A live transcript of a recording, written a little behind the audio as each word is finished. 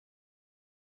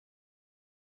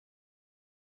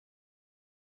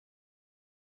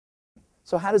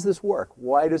So how does this work?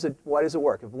 Why does it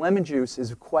work? If lemon juice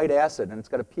is quite acid and it's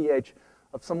got a pH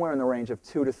of somewhere in the range of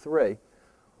 2 to 3,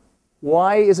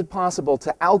 why is it possible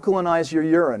to alkalinize your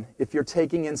urine if you're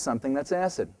taking in something that's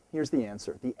acid? Here's the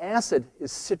answer. The acid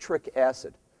is citric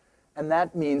acid, and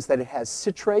that means that it has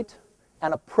citrate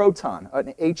and a proton,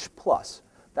 an H+.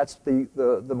 That's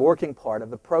the working part of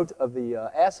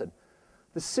the acid.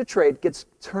 The citrate gets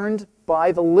turned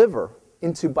by the liver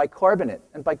into bicarbonate,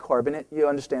 and bicarbonate, you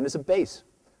understand, is a base.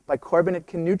 Bicarbonate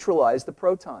can neutralize the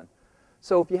proton.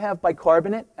 So if you have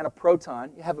bicarbonate and a proton,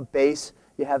 you have a base,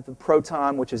 you have the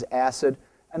proton, which is acid,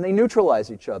 and they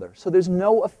neutralize each other. So there's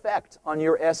no effect on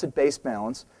your acid-base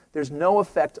balance. There's no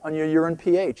effect on your urine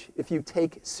pH if you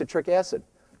take citric acid.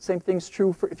 Same thing's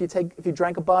true for if you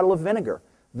drank a bottle of vinegar.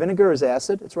 Vinegar is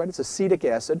acid, it's right, it's acetic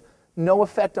acid. No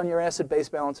effect on your acid-base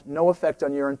balance, no effect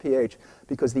on urine pH,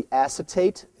 because the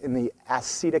acetate in the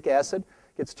acetic acid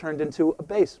gets turned into a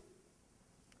base.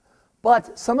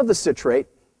 But some of the citrate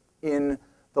in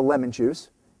the lemon juice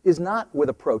is not with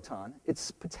a proton,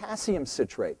 it's potassium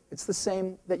citrate. It's the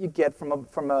same that you get from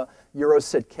a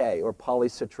urocit K or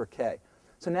polycitric K.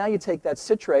 So now you take that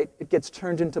citrate, it gets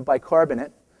turned into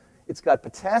bicarbonate. It's got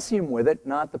potassium with it,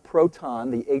 not the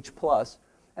proton, the H+,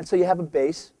 and so you have a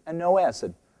base and no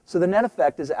acid. So the net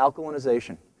effect is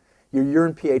alkalinization. Your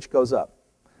urine pH goes up.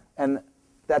 And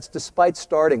that's despite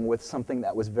starting with something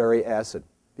that was very acid,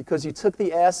 because you took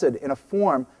the acid in a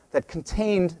form that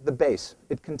contained the base.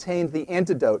 It contained the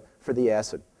antidote for the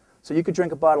acid. So you could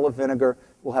drink a bottle of vinegar,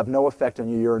 it will have no effect on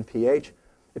your urine pH.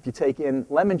 If you take in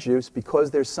lemon juice,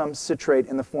 because there's some citrate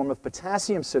in the form of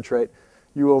potassium citrate,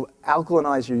 you will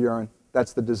alkalinize your urine.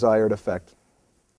 That's the desired effect.